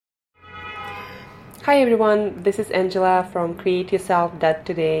Hi everyone, this is Angela from Create Yourself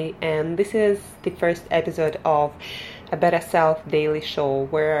Today, and this is the first episode of a Better Self Daily Show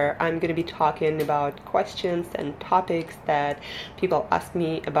where I'm going to be talking about questions and topics that people ask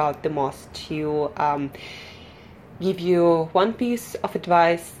me about the most to give you one piece of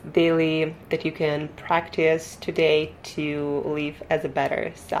advice daily that you can practice today to live as a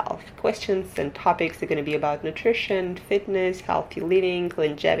better self. Questions and topics are going to be about nutrition, fitness, healthy living,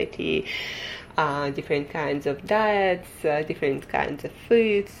 longevity, different kinds of diets, different kinds of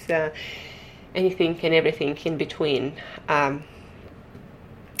foods, anything and everything in between.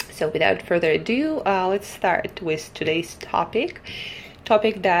 So without further ado, let's start with today's topic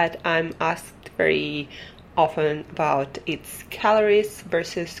that I'm asked very often about. It's calories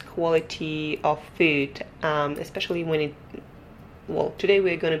versus quality of food, especially when today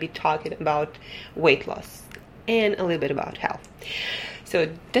we're going to be talking about weight loss and a little bit about health. So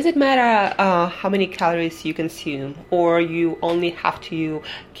does it matter how many calories you consume, or you only have to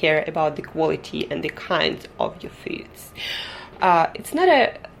care about the quality and the kinds of your foods? It's not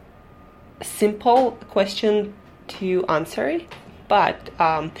a simple question to answer, but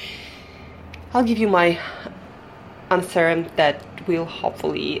I'll give you my answer that will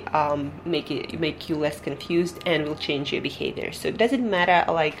hopefully make you less confused and will change your behavior. So does it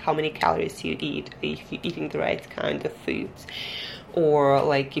matter like how many calories you eat if you're eating the right kind of foods, or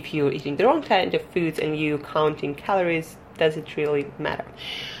like if you're eating the wrong kind of foods and you counting calories? Does it really matter?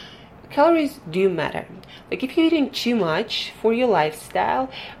 Calories do matter. Like if you're eating too much for your lifestyle,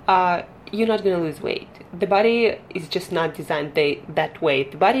 you're not going to lose weight. The body is just not designed that way.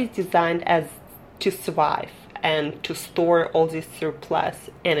 The body is designed as to survive and to store all this surplus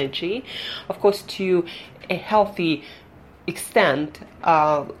energy, of course, to a healthy extent.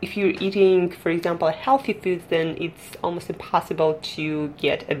 If you're eating, for example, healthy foods, then it's almost impossible to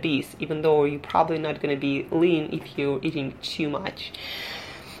get obese, even though you're probably not going to be lean if you're eating too much.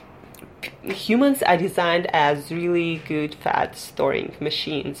 Humans are designed as really good fat storing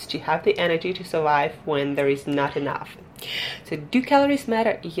machines to have the energy to survive when there is not enough. So do calories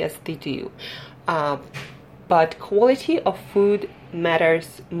matter? Yes, they do. But quality of food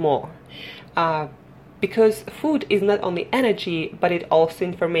matters more. Because food is not only energy, but it also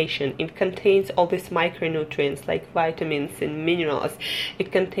information. It contains all these micronutrients like vitamins and minerals.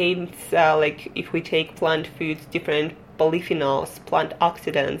 It contains, like if we take plant foods, different polyphenols, plant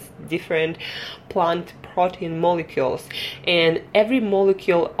oxidants, different plant protein molecules. And every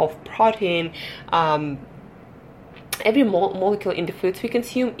molecule of protein, every molecule in the foods we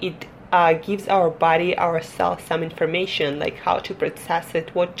consume, it gives our body, our cells, some information like how to process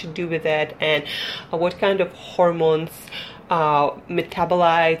it, what to do with it, and what kind of hormones,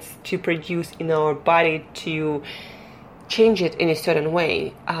 metabolites to produce in our body to change it in a certain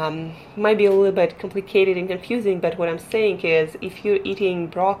way. Might be a little bit complicated and confusing, but what I'm saying is if you're eating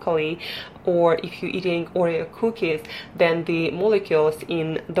broccoli or if you're eating Oreo cookies, then the molecules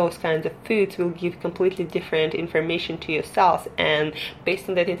in those kinds of foods will give completely different information to your cells, and based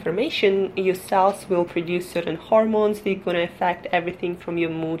on that information, your cells will produce certain hormones that are going to affect everything from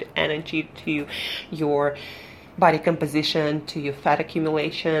your mood, energy, to your body composition, to your fat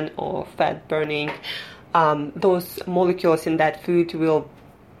accumulation or fat burning. Those molecules in that food will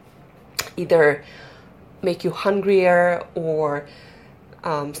either make you hungrier or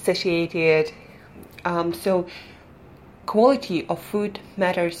satiated. So quality of food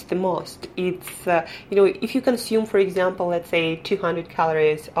matters the most. It's, if you consume, for example, let's say 200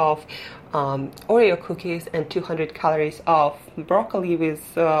 calories of Oreo cookies and 200 calories of broccoli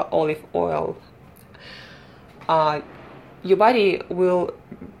with olive oil, your body will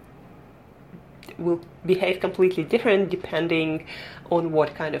behave completely different depending on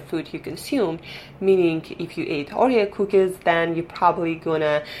what kind of food you consume. Meaning, if you ate Oreo cookies, then you're probably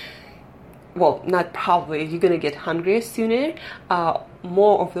gonna, not probably, you're gonna get hungrier sooner.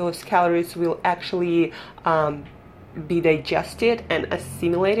 More of those calories will actually be digested and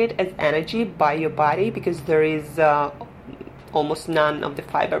assimilated as energy by your body, because there is almost none of the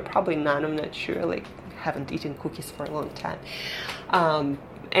fiber, probably none, I'm not sure, like haven't eaten cookies for a long time.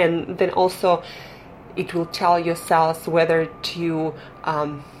 And then also it will tell your cells whether to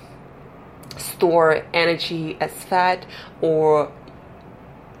store energy as fat or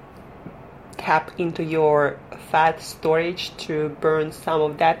tap into your fat storage to burn some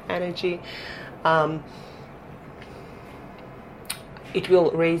of that energy. It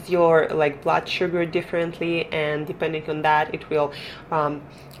will raise your blood sugar differently, and depending on that, it will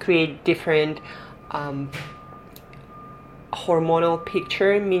create different hormonal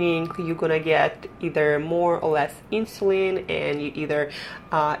picture, meaning you're gonna get either more or less insulin, and you either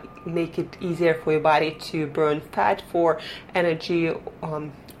make it easier for your body to burn fat for energy,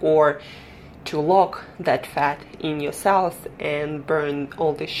 or to lock that fat in your cells and burn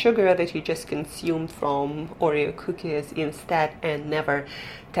all the sugar that you just consumed from Oreo cookies instead, and never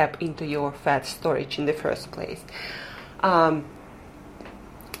tap into your fat storage in the first place. A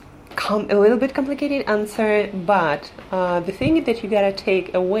little bit complicated answer, but the thing that you gotta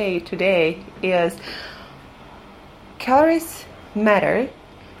take away today is calories matter,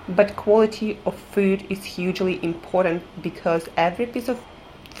 but quality of food is hugely important, because every piece of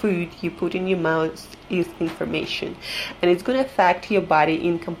food you put in your mouth is information, and it's going to affect your body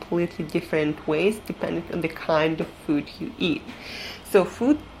in completely different ways depending on the kind of food you eat. So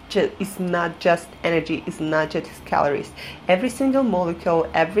food is not just energy, it's not just calories. Every single molecule,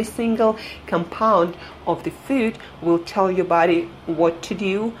 every single compound of the food will tell your body what to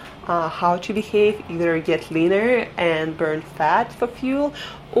do, how to behave, either get leaner and burn fat for fuel,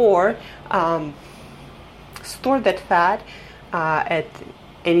 or store that fat at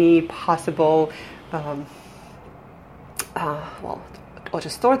any possible or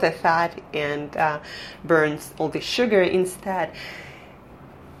just store that fat and burns all the sugar instead.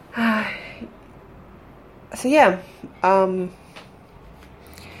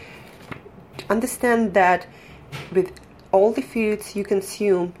 Understand that with all the foods you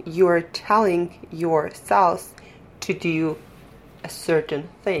consume, you're telling your cells to do a certain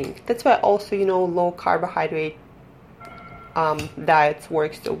thing. That's why also, low carbohydrate diets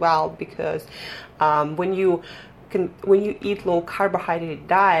work so well, because when you eat low carbohydrate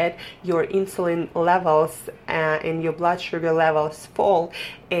diet, your insulin levels and your blood sugar levels fall,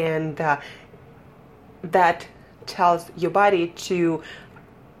 and that tells your body to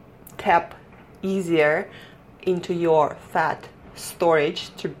tap easier into your fat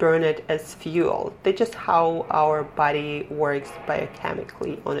storage to burn it as fuel. That's just how our body works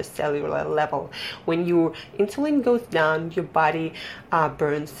biochemically on a cellular level. When your insulin goes down, your body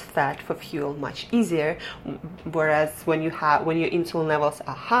burns fat for fuel much easier, whereas when your insulin levels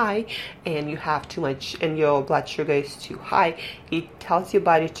are high and you have too much and your blood sugar is too high, it tells your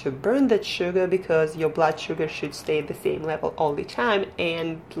body to burn that sugar, because your blood sugar should stay at the same level all the time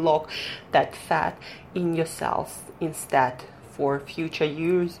and lock that fat in your cells instead, for future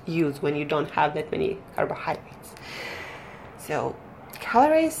use when you don't have that many carbohydrates. So,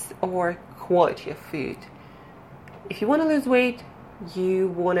 calories or quality of food? If you want to lose weight, you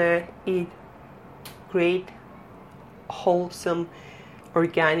want to eat great, wholesome,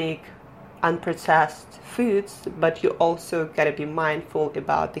 organic, unprocessed foods, but you also got to be mindful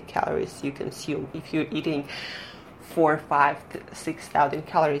about the calories you consume. If you're eating 4,000, 5,000, 6,000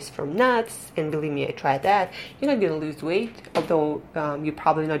 calories from nuts, and believe me, I tried that, you're not going to lose weight, although you're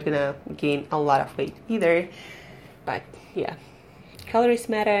probably not going to gain a lot of weight either. But yeah, calories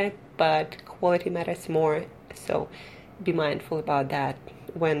matter, but quality matters more, so be mindful about that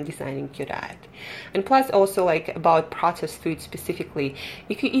when designing your diet. And plus also, about processed food specifically,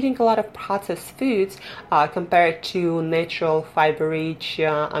 if you're eating a lot of processed foods compared to natural, fiber-rich,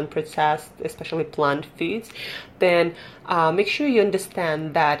 unprocessed, especially plant foods, then make sure you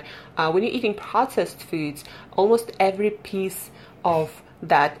understand that when you're eating processed foods, almost every piece of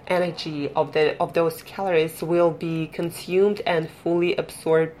that energy of those calories will be consumed and fully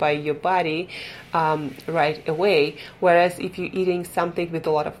absorbed by your body right away. Whereas if you're eating something with a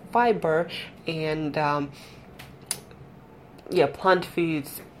lot of fiber and plant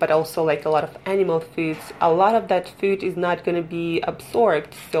foods, but also a lot of animal foods, a lot of that food is not going to be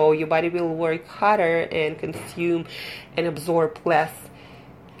absorbed. So your body will work harder and consume and absorb less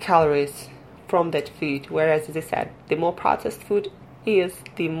calories from that food. Whereas, as I said, the more processed food is,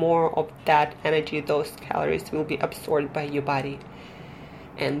 the more of that energy, those calories, will be absorbed by your body.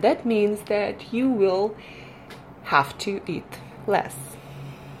 And that means that you will have to eat less.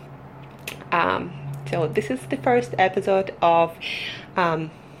 So this is the first episode of a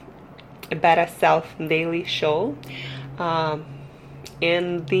Better Self Daily Show. And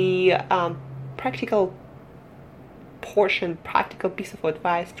the practical piece of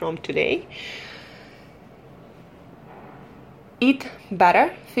advice from today: eat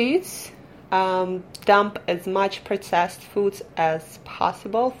better foods, dump as much processed foods as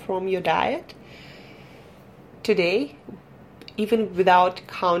possible from your diet today, even without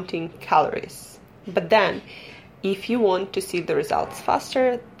counting calories. But then, if you want to see the results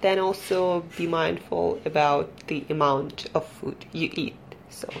faster, then also be mindful about the amount of food you eat.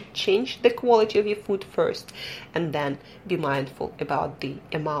 So change the quality of your food first, and then be mindful about the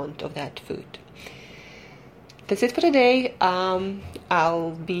amount of that food. that's it for today.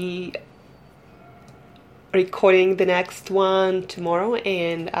 I'll be recording the next one tomorrow,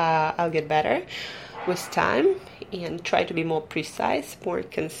 and I'll get better with time and try to be more precise, more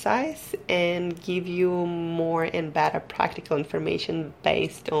concise, and give you more and better practical information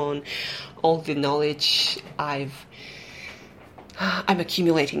based on all the knowledge I'm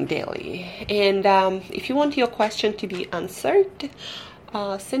accumulating daily. And if you want your question to be answered,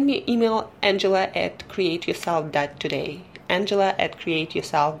 send me an email, angela@createyourself.today.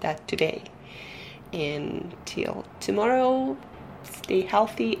 angela@createyourself.today. Until tomorrow, stay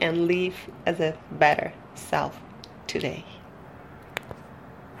healthy and live as a better self today.